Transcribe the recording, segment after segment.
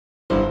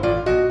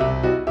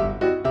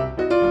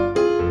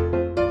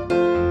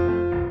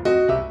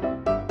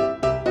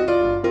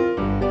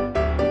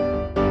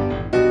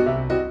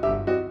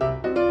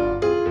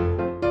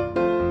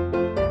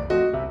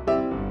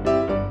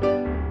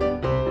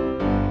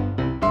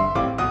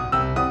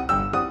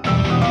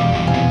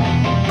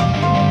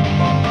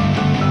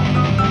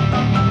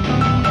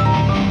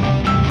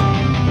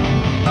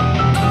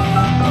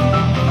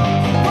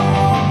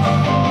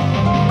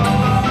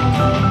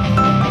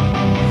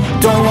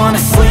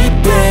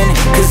sleeping,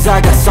 cause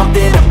I got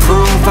something to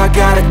prove. I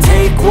gotta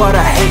take what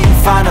I hate and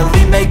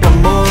finally make a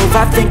move.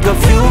 I think of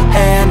you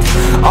and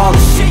all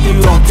the shit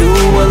you don't do.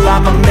 Well,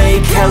 I'ma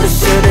make hella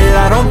sure that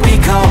I don't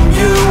become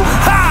you.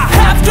 I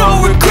have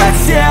no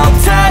regrets, yeah, I'll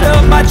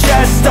tattle my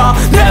chest. I'll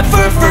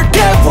never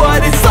forget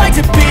what it's like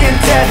to be in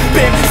debt.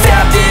 Been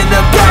stabbed in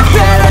the back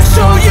bed, I'll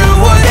show you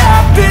what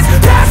happens.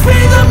 Pass me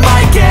the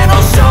mic and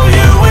I'll show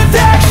you with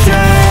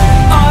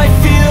action. I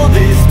feel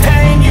this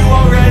pain, you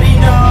already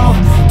know.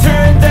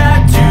 Turn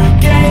that to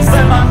gains,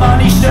 let my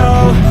money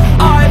show.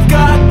 I've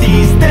got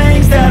these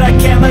things that I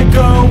can't let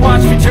go.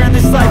 Watch me turn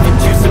this life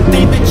into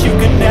something that you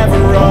could never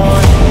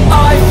own.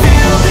 I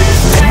feel this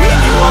pain,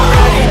 you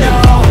already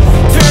know.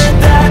 Turn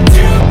that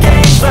to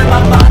gains, let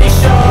my money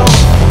show.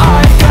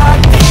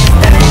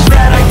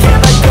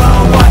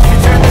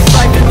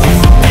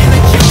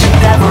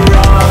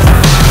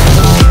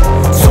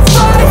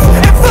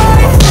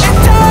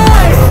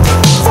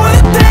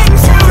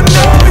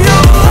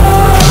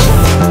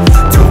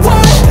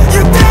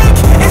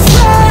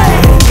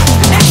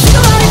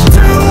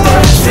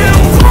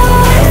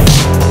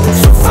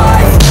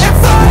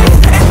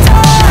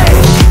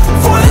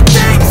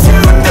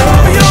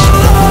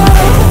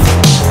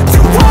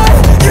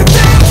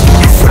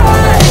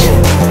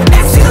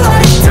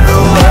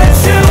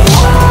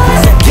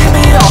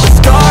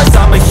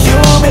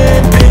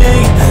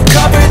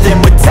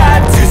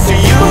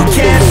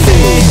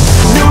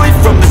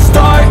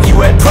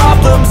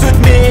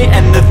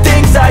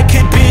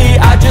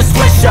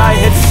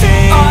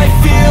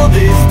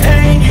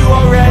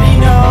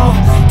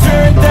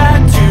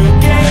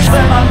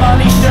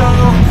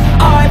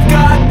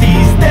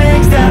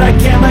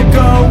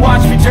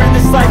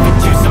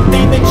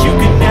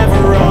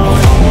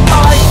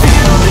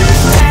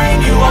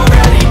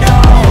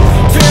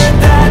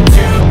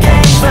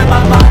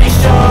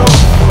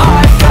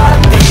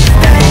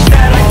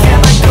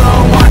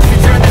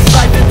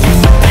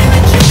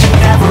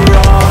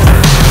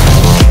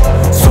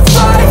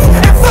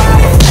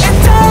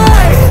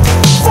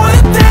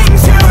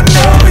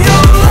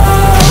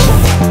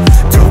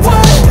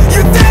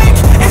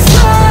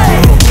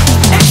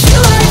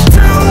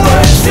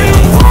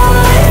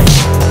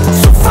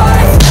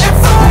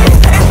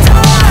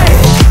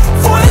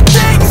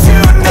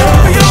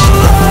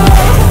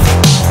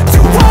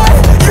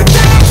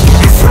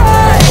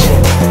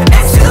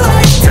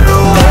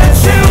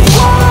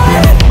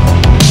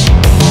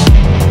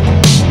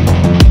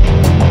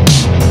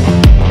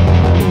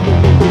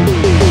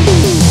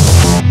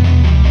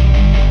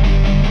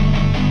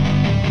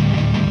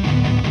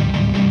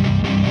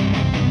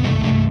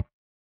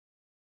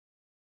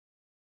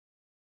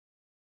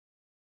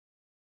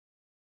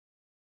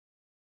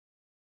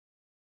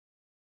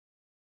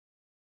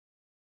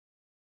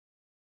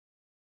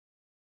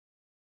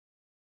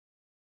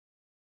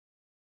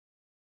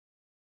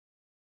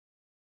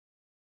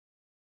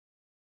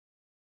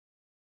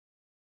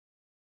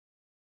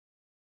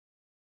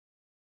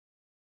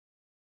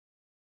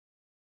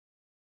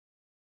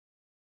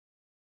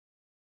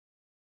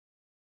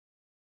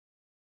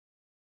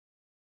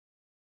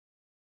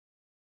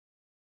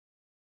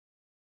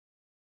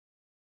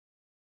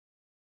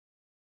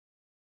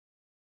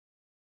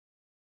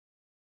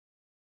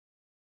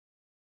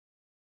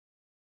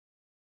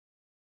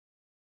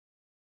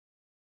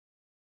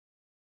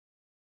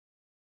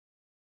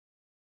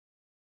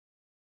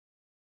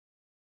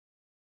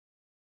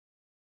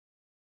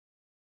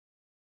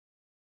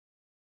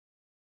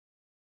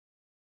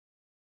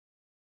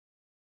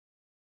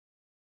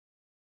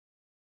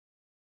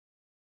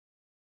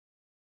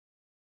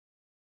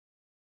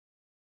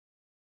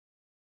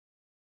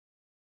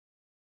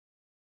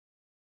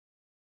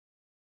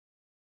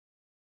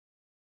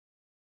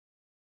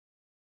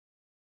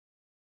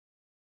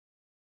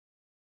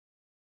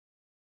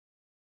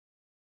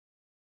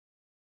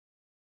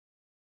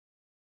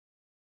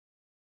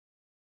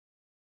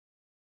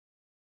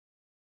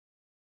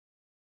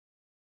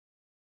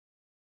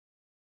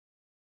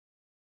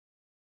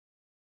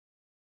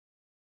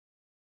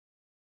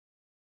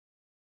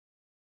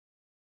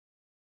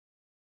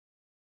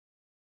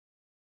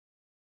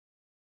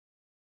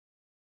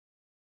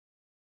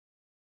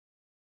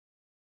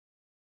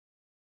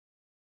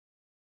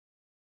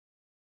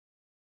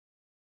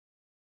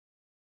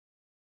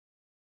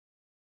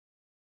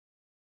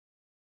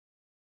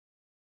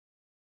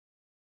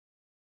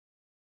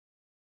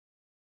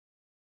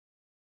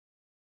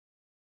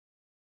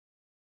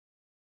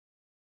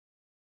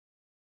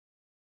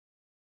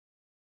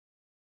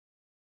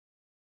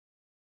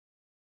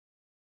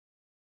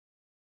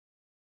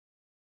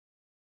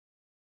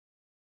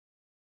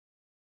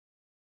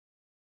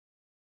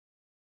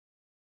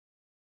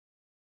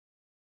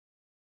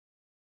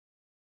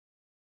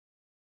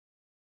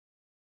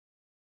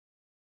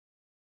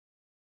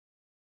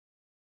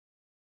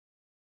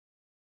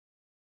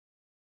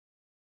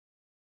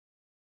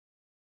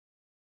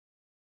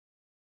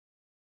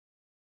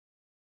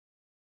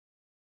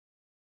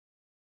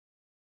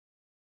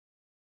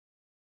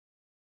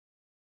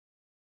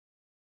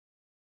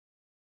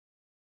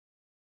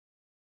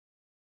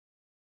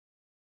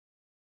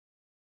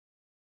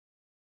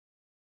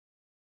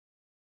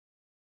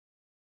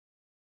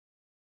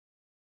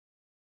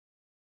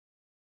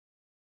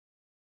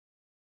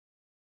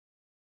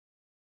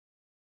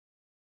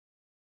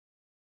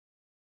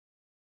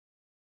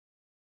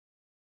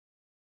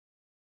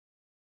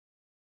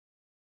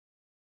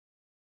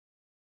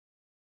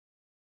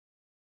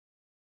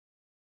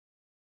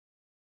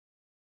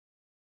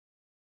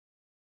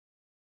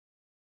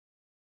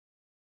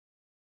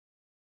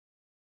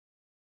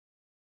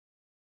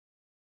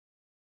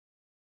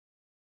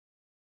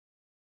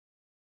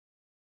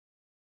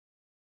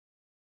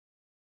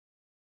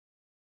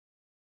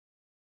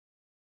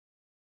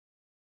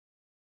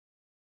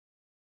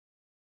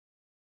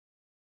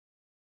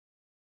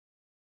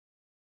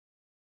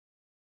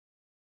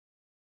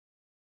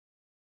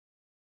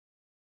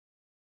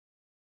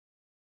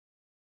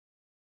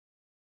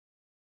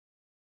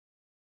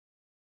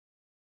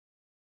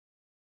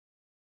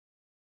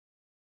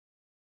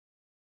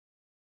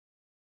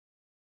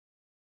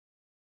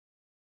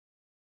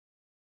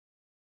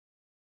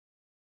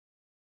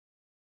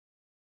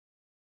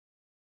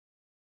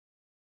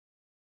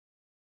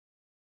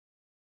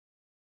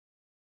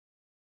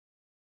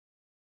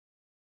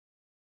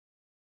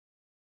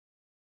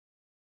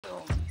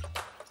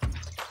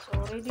 So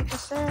ready to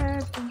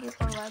serve. Thank you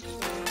for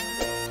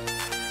watching.